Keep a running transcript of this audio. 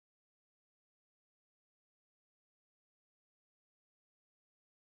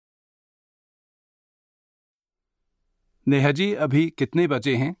नेहा जी, अभी कितने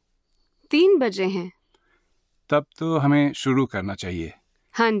बजे हैं? 3 बजे हैं। तब तो हमें शुरू करना चाहिए।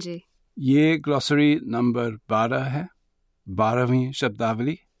 हाँ जी। ये ग्लॉसरी नंबर 12 है, 12वीं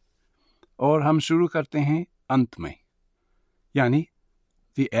शब्दावली, और हम शुरू करते हैं अंत में, यानी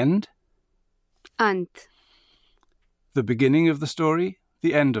the end, अंत। the beginning of the story,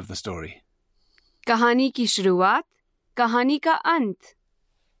 the end of the story. कहानी की शुरुआत, कहानी का अंत।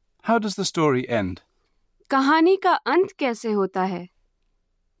 How does the story end? कहानी का अंत कैसे होता है?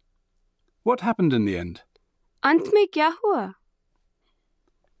 What happened in the end? अंत में क्या हुआ?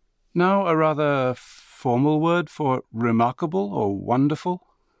 Now a rather formal word for remarkable or wonderful.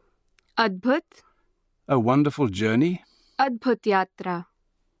 अद्भुत, A wonderful journey. अद्भुत यात्रा।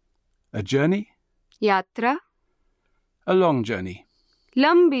 A journey. यात्रा, A long journey.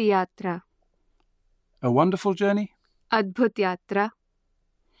 लंबी यात्रा। A wonderful journey. अद्भुत यात्रा।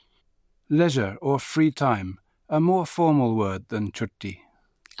 Leisure or free time. A more formal word than chutti.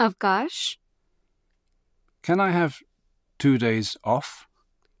 अवकाश। Can I have 2 days off?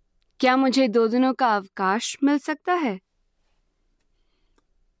 क्या मुझे 2 दिनों का अवकाश मिल सकता है?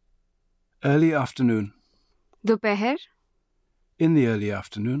 Early afternoon. दोपहर, In the early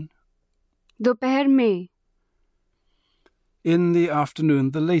afternoon. दोपहर में। In the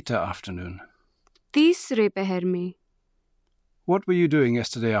afternoon, the later afternoon. तीसरे पहर में। What were you doing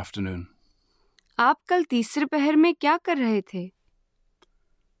yesterday afternoon? आप कल तीसरे पहर में क्या कर रहे थे?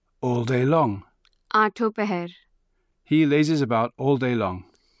 All day long. आठों पहर। He lazes about all day long.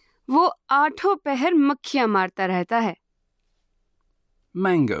 वो आठों पहर मक्खियां मारता रहता है।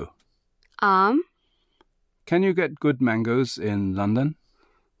 Mango. आम। Can you get good mangoes in London?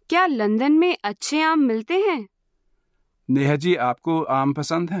 क्या लंदन में अच्छे आम मिलते हैं? नेहा जी, आपको आम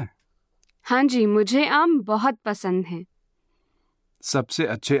पसंद है? हाँ जी, मुझे आम बहुत पसंद हैं। सबसे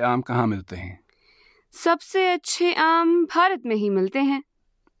अच्छे आम कहाँ मिलते हैं? सबसे अच्छे आम भारत में ही मिलते हैं।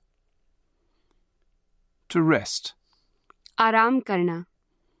 To rest. आराम करना।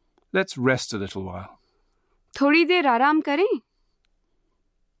 Let's rest a little while. थोड़ी देर आराम करें।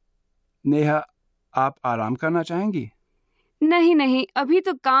 नेहा, आप आराम करना चाहेंगी? नहीं नहीं, अभी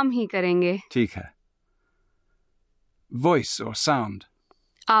तो काम ही करेंगे। ठीक है। Voice or sound.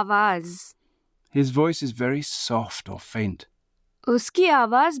 आवाज। His voice is very soft or faint. उसकी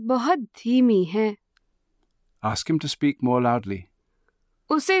आवाज बहुत धीमी है। Ask him to speak more loudly.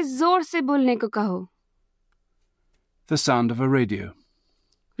 उसे जोर से बोलने को कहो। The sound of a radio.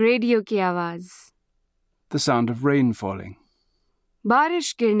 Radio की आवाज। The sound of rain falling.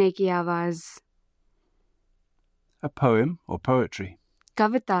 बारिश गिरने की आवाज। A poem or poetry.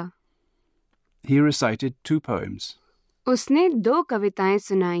 Kavita. He recited 2 poems. उसने 2 कविताएं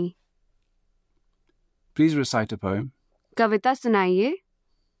सुनाई। Please recite a poem. कविता सुनाइए।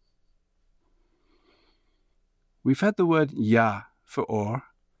 We've had the word ya for or.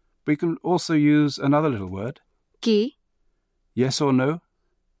 We can also use another little word. कि। Yes or no?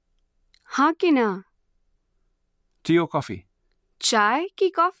 हाँ कि ना। Tea or coffee? चाय की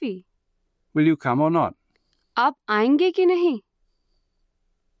coffee. Will you come or not? आप आएंगे कि नहीं?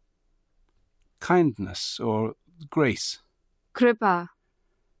 Kindness or grace. कृपा।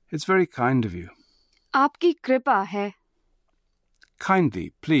 It's very kind of you. आपकी कृपा है। Kindly,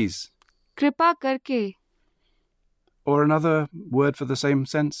 please. कृपा करके। Or another word for the same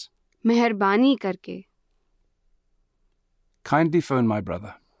sense. मेहरबानी करके। Kindly phone my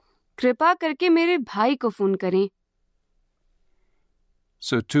brother. कृपा करके मेरे भाई को फोन करें।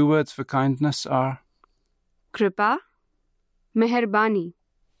 So 2 words for kindness are? कृपा, मेहरबानी।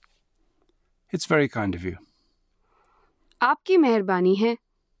 It's very kind of you. आपकी मेहरबानी है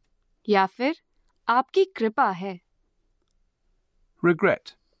या फिर आपकी कृपा है।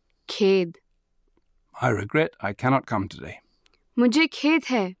 Regret. खेद। I regret I cannot come today. मुझे खेद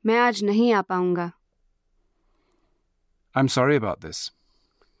है, मैं आज नहीं आ पाऊंगा। I'm sorry about this.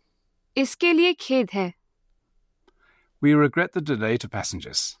 इसके लिए खेद है। We regret the delay to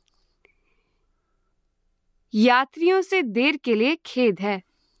passengers. यात्रियों से देर के लिए खेद है।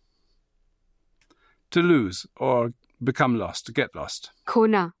 To lose or become lost, to get lost.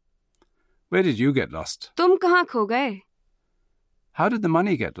 खोना। Where did you get lost? तुम कहाँ खो गए? How did the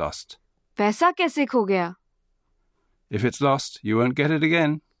money get lost? पैसा कैसे खो गया? If it's lost, you won't get it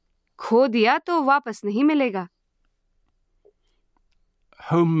again. खो दिया तो वापस नहीं मिलेगा।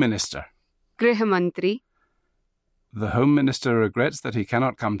 Home Minister. गृह मंत्री। The Home Minister regrets that he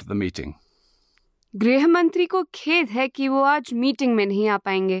cannot come to the meeting. गृह मंत्री को खेद है कि वो आज मीटिंग में नहीं आ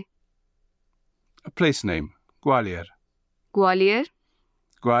पाएंगे। A place name. Gwalior. Gwalior.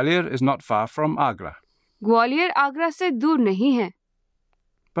 Gwalior is not far from Agra. Gwalior Agra से दूर नहीं है।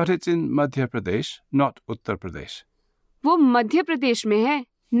 But it's in Madhya Pradesh, not Uttar Pradesh. वो मध्य प्रदेश में है,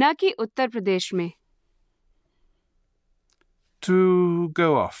 न कि उत्तर प्रदेश में। To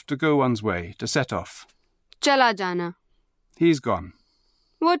go off, to go one's way, to set off. चला जाना। He's gone.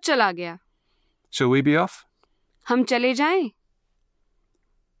 वो चला गया। Shall we be off? हम चले जाएं?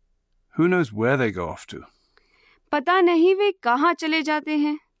 Who knows where they go off to? पता नहीं वे कहाँ चले जाते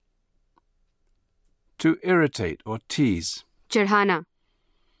हैं। To irritate or tease. चिढ़ाना।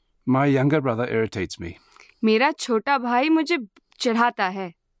 My younger brother irritates me. मेरा छोटा भाई मुझे चिढ़ाता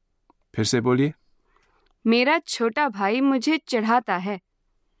है। फिर से बोलिए। मेरा छोटा भाई मुझे चिढ़ाता है।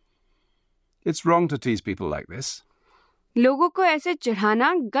 It's wrong to tease people like this. लोगों को ऐसे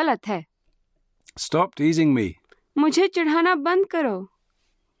चिढ़ाना गलत है। Stop teasing me. मुझे चिढ़ाना बंद करो।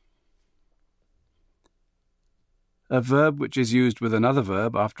 A verb which is used with another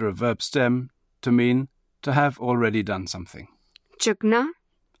verb after a verb stem to mean to have already done something. चुकना।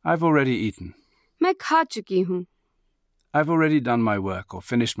 I've already eaten. मैं खा चुकी हूँ। I've already done my work or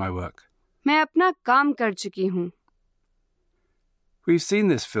finished my work. मैं अपना काम कर चुकी हूँ। We've seen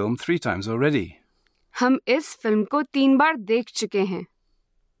this film 3 times already. हम इस फिल्म को 3 बार देख चुके हैं।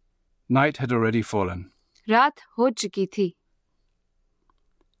 Night had already fallen. रात हो चुकी थी।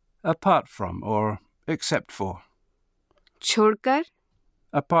 Apart from or except for. छोड़कर।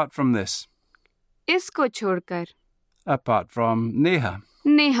 Apart from this. इसको छोड़कर। Apart from Neha.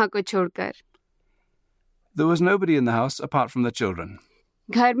 नेहा को छोड़कर। There was nobody in the house apart from the children.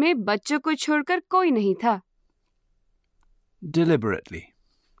 घर में बच्चों को छोड़कर कोई नहीं था। Deliberately.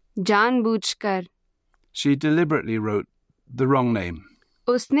 जानबूझकर। She deliberately wrote the wrong name.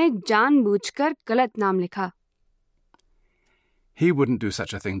 उसने जानबूझकर गलत नाम लिखा। He wouldn't do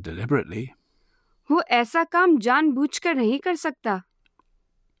such a thing deliberately. वो ऐसा काम जानबूझकर नहीं कर सकता।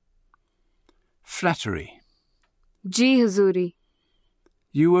 Flattery. Ji हुजूरी।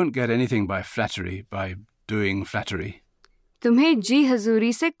 You won't get anything by flattery, by doing flattery. तुम्हें जी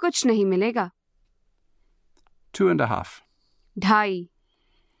हुजूरी से कुछ नहीं मिलेगा। 2.5. 2.5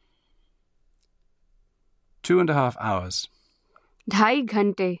 2.5 hours. 2.5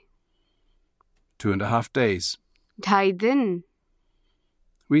 घंटे। 2.5 days. 2.5 दिन।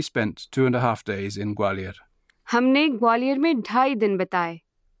 We spent 2.5 days in Gwalior. हमने ग्वालियर में 2.5 दिन बिताए।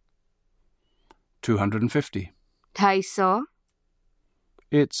 250. 250।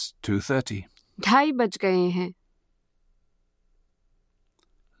 It's 2:30. 2:30 बज गए हैं।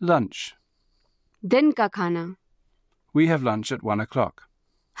 Lunch. दिन का खाना। We have lunch at 1 o'clock.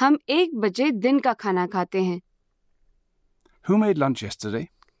 हम 1 बजे दिन का खाना खाते हैं। Who made lunch yesterday?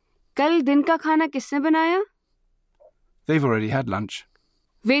 कल दिन का खाना किसने बनाया? They've already had lunch.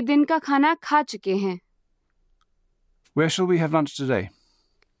 वे दिन का खाना खा चुके हैं। Where shall we have lunch today?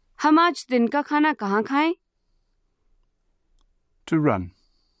 हम आज दिन का खाना कहाँ खाएं? To run.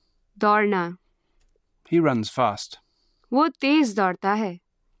 दौड़ना। He runs fast. वो तेज दौड़ता है।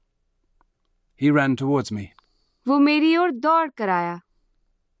 He ran towards me. वो मेरी ओर दौड़ कर आया।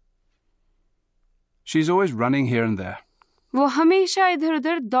 She's always running here and there. वो हमेशा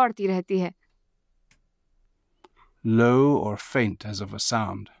इधर-उधर दौड़ती रहती है। Low or faint as of a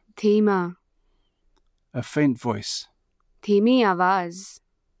sound. धीमा। A faint voice. धीमी आवाज।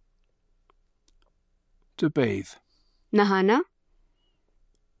 To bathe. नहाना।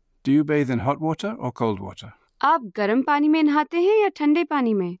 Do you bathe in hot water or cold water? आप गर्म पानी में नहाते हैं या ठंडे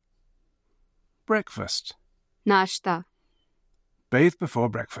पानी में? Breakfast. नाश्ता। Bathe before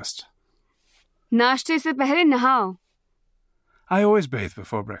breakfast. नाश्ते से पहले नहाओ। I always bathe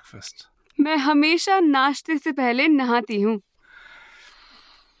before breakfast. मैं हमेशा नाश्ते से पहले नहाती हूँ।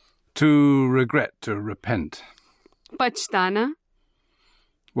 To regret, to repent. पछताना।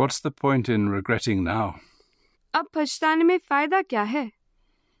 What's the point in regretting now? अब पछताने में फायदा क्या है?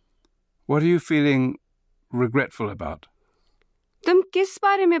 What are you feeling regretful about? तुम किस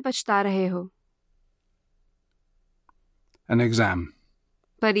बारे में पछता रहे हो? An exam.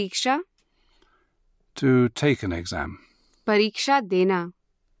 परीक्षा। To take an exam. परीक्षा देना।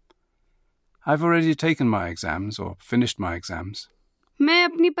 I've already taken my exams or finished my exams. मैं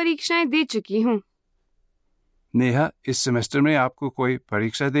अपनी परीक्षाएं दे चुकी हूँ। नेहा, इस सेमेस्टर में आपको कोई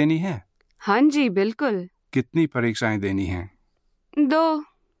परीक्षा देनी है? हाँ जी, बिल्कुल। कितनी परीक्षाएं देनी हैं? 2।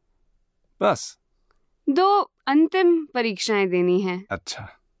 बस? 2 अंतिम परीक्षाएं देनी हैं। अच्छा।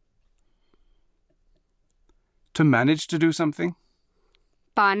 To manage to do something?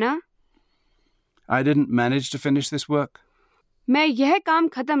 पाना। I didn't manage to finish this work. मैं यह काम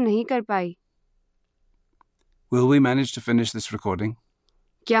खत्म नहीं कर पाई। Will we manage to finish this recording?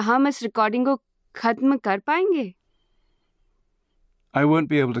 क्या हम इस रिकॉर्डिंग को खत्म कर पाएंगे? I won't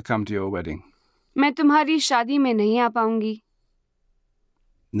be able to come to your wedding. मैं तुम्हारी शादी में नहीं आ पाऊंगी।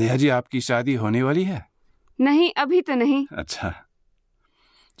 नेहा जी, आपकी शादी होने वाली है? नहीं, अभी तो नहीं। अच्छा,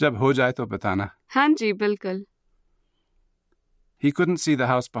 जब हो जाए तो बताना. हाँ जी, बिल्कुल. He couldn't see the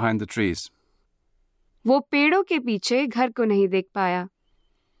house behind the trees. वो पेड़ों के पीछे घर को नहीं देख पाया.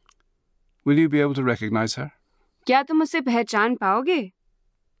 Will you be able to recognize her? क्या तुम उसे पहचान पाओगे?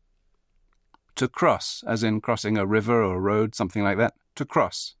 To cross, as in crossing a river or a road, something like that. To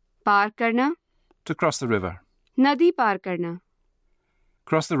cross. पार करना. To cross the river. नदी पार करना.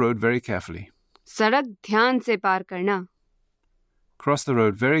 Cross the road very carefully. सड़क ध्यान से पार करना. Cross the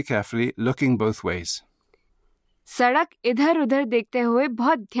road very carefully, looking both ways. सड़क इधर-उधर देखते हुए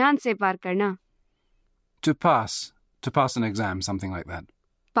बहुत ध्यान से पार करना. To pass an exam, something like that.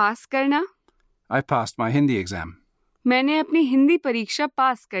 पास करना. I passed my Hindi exam. मैंने अपनी हिंदी परीक्षा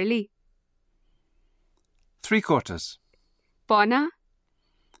पास कर ली. 3/4. पौना.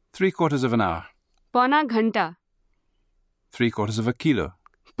 3/4 of an hour. पौना घंटा. 3/4 of a kilo.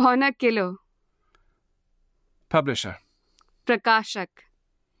 पौना किलो. Publisher. प्रकाशक.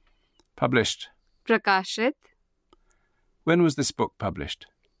 Published. प्रकाशित. When was this book published?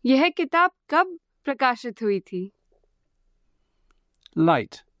 यह किताब कब प्रकाशित हुई थी?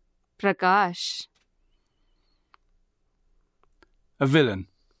 Light. प्रकाश. A villain.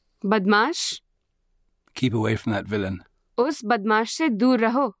 बदमाश. Keep away from that villain. उस बदमाश से दूर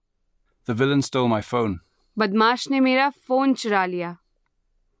रहो. The villain stole my phone. बदमाश ने मेरा फोन चुरा लिया.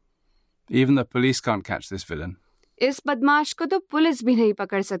 Even the police can't catch this villain. इस बदमाश को तो पुलिस भी नहीं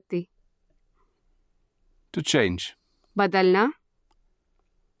पकड़ सकती. To change. बदलना.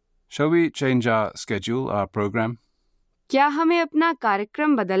 Shall we change our schedule, our program? क्या हमें अपना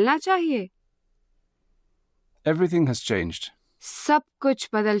कार्यक्रम बदलना चाहिए? Everything has changed. सब कुछ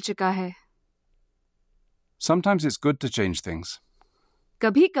बदल चुका है. Sometimes it's good to change things.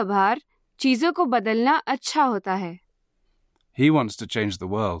 कभी-कभार चीजों को बदलना अच्छा होता है. He wants to change the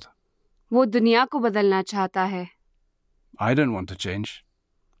world. वो दुनिया को बदलना चाहता है. I don't want to change.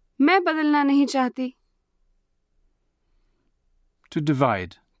 मैं बदलना नहीं चाहती. To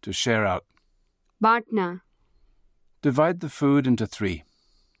divide, to share out. बांटना. Divide the food into 3.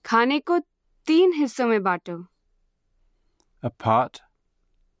 खाने को 3 हिस्सों में बांटो. A part,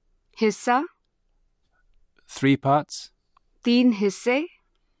 हिस्सा. 3 parts. 3 हिस्से.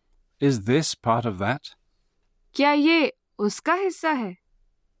 Is this part of that? क्या ये उसका हिस्सा है?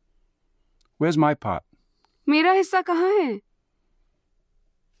 Where's my part? मेरा हिस्सा कहाँ है?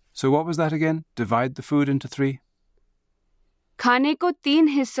 So what was that again? Divide the food into 3. खाने को 3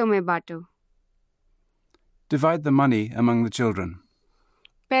 हिस्सों में बांटो. Divide the money among the children.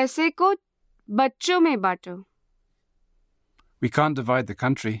 पैसे को बच्चों में बांटो. We can't divide the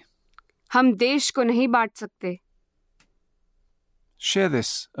country. हम देश को नहीं बांट सकते. Share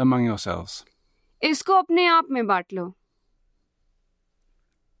this among yourselves. इसको अपने आप में बांट लो.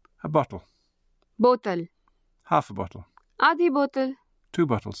 A bottle. बोतल. Half a bottle. आधी बोतल. 2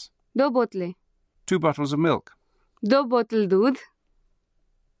 bottles. 2 बोतलें. 2 bottles of milk. 2 बोतल दूध.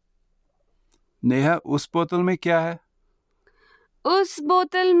 नेहा, उस बोतल में क्या है? उस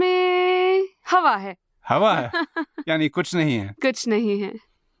बोतल में हवा है. हवा है? यानी कुछ नहीं है. कुछ नहीं है.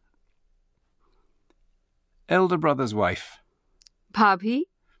 Elder brother's wife. भाभी.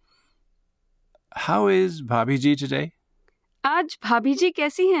 How is Bhabhi ji today? आज भाभी जी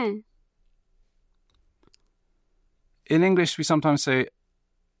कैसी हैं? In English, we sometimes say,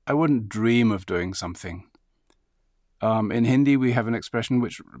 I wouldn't dream of doing something. In Hindi, we have an expression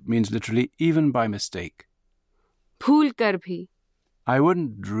which means literally, even by mistake. भूल कर भी. I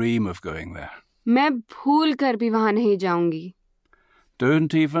wouldn't dream of going there. मैं भूल कर भी वहां नहीं जाऊंगी.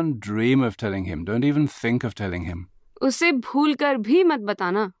 Don't even dream of telling him. Don't even think of telling him. उसे भूल कर भी मत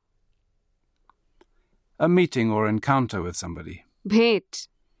बताना. A meeting or encounter with somebody. भेंट.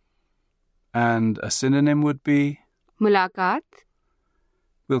 And a synonym would be? मुलाकात.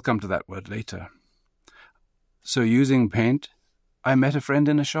 We'll come to that word later. So using paint, I met a friend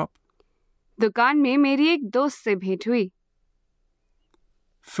in a shop. दुकान में मेरी एक दोस्त से भेंट हुई.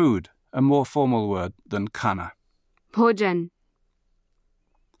 Food, a more formal word than khana. भोजन.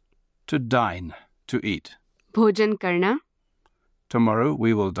 To dine, to eat. भोजन करना. Tomorrow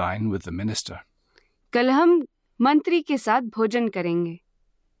we will dine with the minister. कल हम मंत्री के साथ भोजन करेंगे.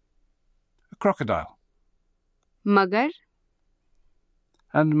 A crocodile. मगर.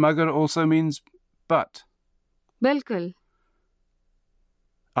 And magar also means butt. बिल्कुल.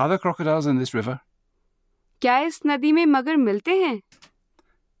 Are there crocodiles in this river? क्या इस नदी में मगर मिलते हैं?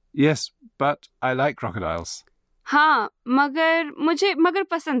 Yes, but I like crocodiles. हाँ, मगर मुझे मगर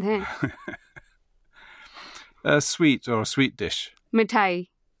पसंद हैं. A sweet or sweet dish. मिठाई.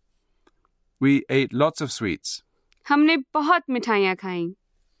 We ate lots of sweets. हमने बहुत मिठाइयाँ खाईं.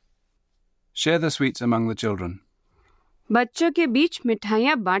 Share the sweets among the children. बच्चों के बीच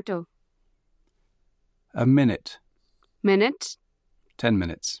मिठाइयाँ बांटो. A minute. Minute. 10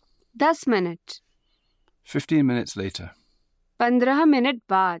 minutes. 10 minute. 15 minutes later. 15 minute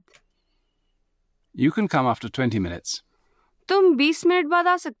बाद. You can come after 20 minutes. तुम 20 मिनट बाद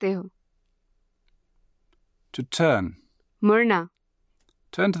आ सकते हो. To turn. मुड़ना.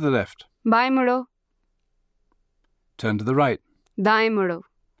 Turn to the left. बाएं मुड़ो. Turn to the right. दाएं मुड़ो.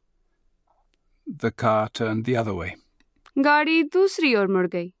 The car turned the other way. गाड़ी दूसरी ओर मुड़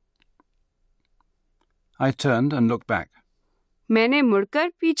गई. I turned and looked back. मैंने मुड़कर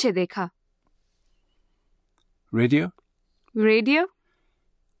पीछे देखा. Radio? Radio.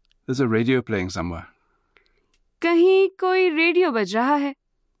 There's a radio playing somewhere. कहीं कोई रेडियो बज रहा है.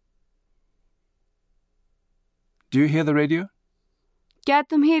 Do you hear the radio? क्या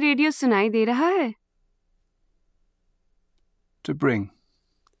तुम्हें रेडियो सुनाई दे रहा है? To bring.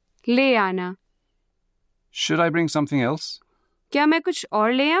 ले आना. Should I bring something else? क्या मैं कुछ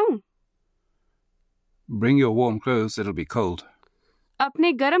और ले आऊं? Bring your warm clothes, it'll be cold.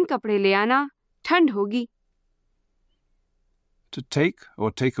 अपने गरम कपड़े ले आना, ठंड होगी. To take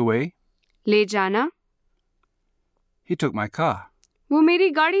or take away? ले जाना. He took my car. वो मेरी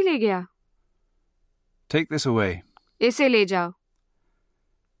गाड़ी ले गया. Take this away. इसे ले जाओ.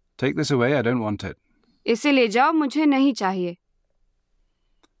 Take this away, I don't want it. इसे ले जाओ, मुझे नहीं चाहिए.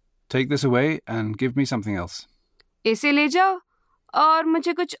 Take this away and give me something else. इसे ले जाओ और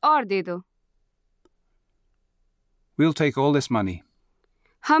मुझे कुछ और दे दो. We'll take all this money.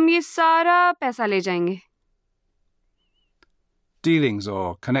 हम ये सारा पैसा ले जाएंगे. Dealings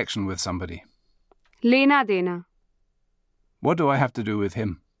or connection with somebody. लेना देना. What do I have to do with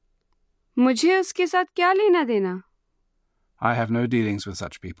him? मुझे उसके साथ क्या लेना देना? I have no dealings with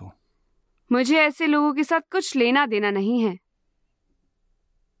such people. मुझे ऐसे लोगों के साथ कुछ लेना देना नहीं है.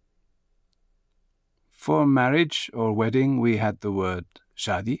 For marriage or wedding, we had the word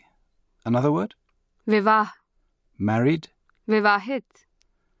shadi. Another word? विवाह. Married. विवाहित.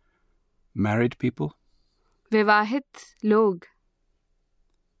 Married people. विवाहित लोग.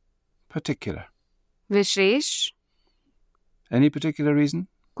 Particular. विशेष. Any particular reason?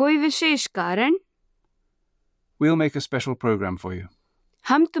 कोई विशेष कारण. We'll make a special program for you.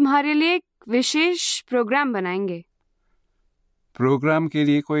 हम तुम्हारे लिए एक विशेष प्रोग्राम बनाएंगे. प्रोग्राम के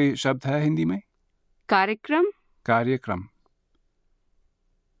लिए कोई शब्द है हिंदी में? कार्यक्रम. कार्यक्रम.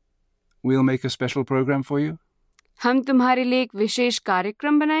 We'll make a special program for you. हम तुम्हारे लिए एक विशेष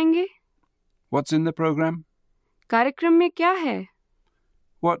कार्यक्रम बनाएंगे. What's in the program? कार्यक्रम में क्या है?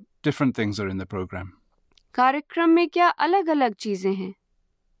 What different things are in the program? कार्यक्रम में क्या अलग-अलग चीजें हैं?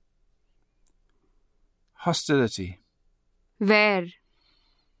 Hostility. वैर.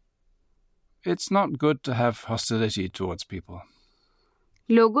 It's not good to have hostility towards people.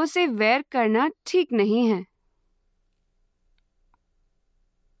 लोगों से वैर करना ठीक नहीं है.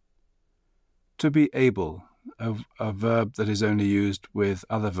 To be able, a verb that is only used with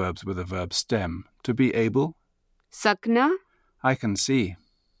other verbs with a verb stem. To be able. सकना. I can see.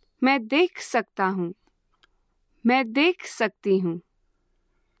 मैं देख सकता हूँ. मैं देख सकती हूँ.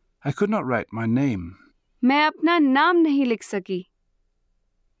 I could not write my name. मैं अपना नाम नहीं लिख सकी.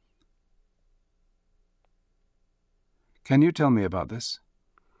 Can you tell me about this?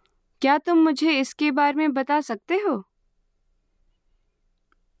 क्या तुम मुझे इसके बारे में बता सकते हो?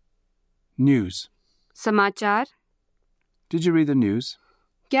 News. समाचार. Did you read the news?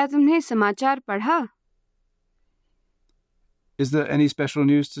 क्या तुमने समाचार पढ़ा? Is there any special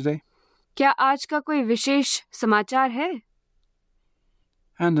news today? क्या आज का कोई विशेष समाचार है?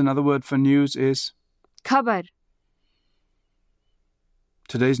 And another word for news is? खबर.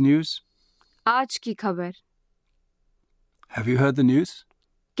 Today's news? आज की खबर. Have you heard the news?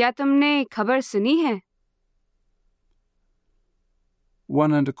 क्या तुमने खबर सुनी है?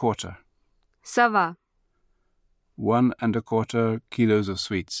 1 1/4. सवा. 1 1/4 kilos of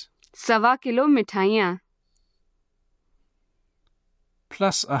sweets. सवा किलो मिठाइयाँ.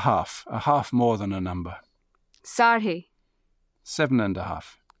 Plus a half more than a number. साढ़े. 7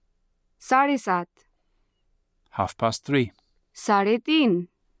 1/2. 7:30. 3:30. 3:30.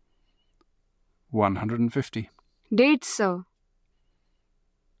 150. 150.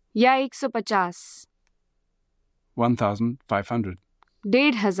 या 150. 1,500.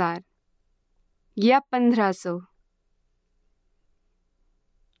 1,500. या 1,500.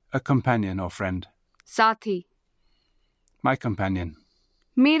 A companion or friend. साथी. My companion.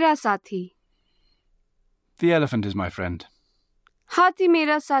 मेरा साथी. The elephant is my friend. हाथी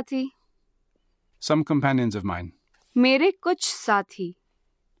मेरा साथी. Some companions of mine. मेरे कुछ साथी.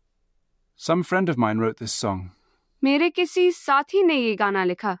 Some friend of mine wrote this song. मेरे किसी साथी ने ये गाना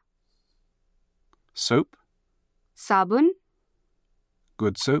लिखा. Soap, साबुन,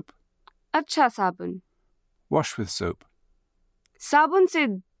 good soap. अच्छा साबुन, Wash with soap. साबुन से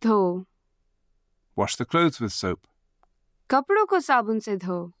धो, Wash the clothes with soap. कपड़ों को साबुन से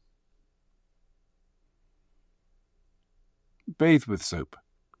धो, Bathe with soap.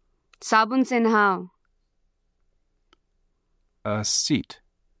 साबुन से नहाओ, A seat.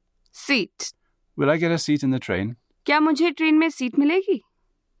 Seat, Will I get a seat in the train? क्या मुझे ट्रेन में सीट मिलेगी?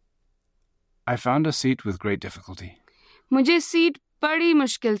 I found a seat with great difficulty. मुझे सीट बड़ी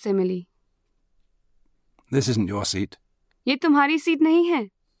मुश्किल से मिली. This isn't your seat. ये तुम्हारी सीट नहीं है.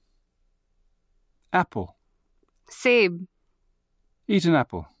 Apple. सेब, Eat an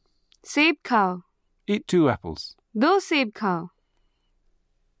apple. सेब खाओ, Eat 2 apples. 2 सेब खाओ.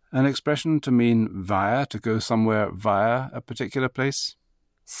 An expression to mean via, to go somewhere via a particular place.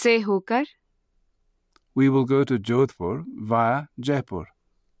 से होकर, We will go to Jodhpur via Jaipur.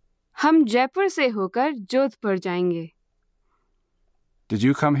 हम जयपुर से होकर जोधपुर जाएंगे. Did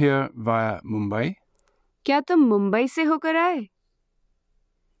you come here via Mumbai? क्या तुम मुंबई से होकर आए?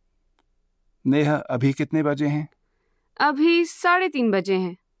 नेहा, अभी कितने बजे हैं? अभी 3:30 बजे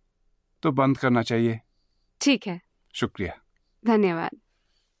हैं. तो बंद करना चाहिए. ठीक है, शुक्रिया. धन्यवाद.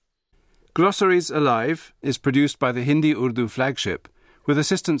 Glossaries Alive is produced by the Hindi Urdu flagship with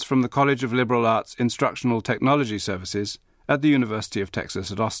assistance from the College of Liberal Arts Instructional Technology Services at the University of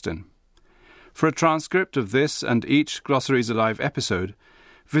Texas at Austin. For a transcript of this and each Glossaries Alive episode,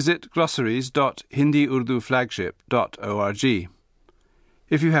 visit glossaries.hindiurduflagship.org.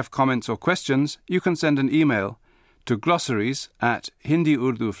 If you have comments or questions, you can send an email to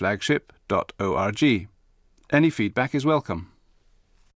glossaries@hindiurduflagship.org. Any feedback is welcome.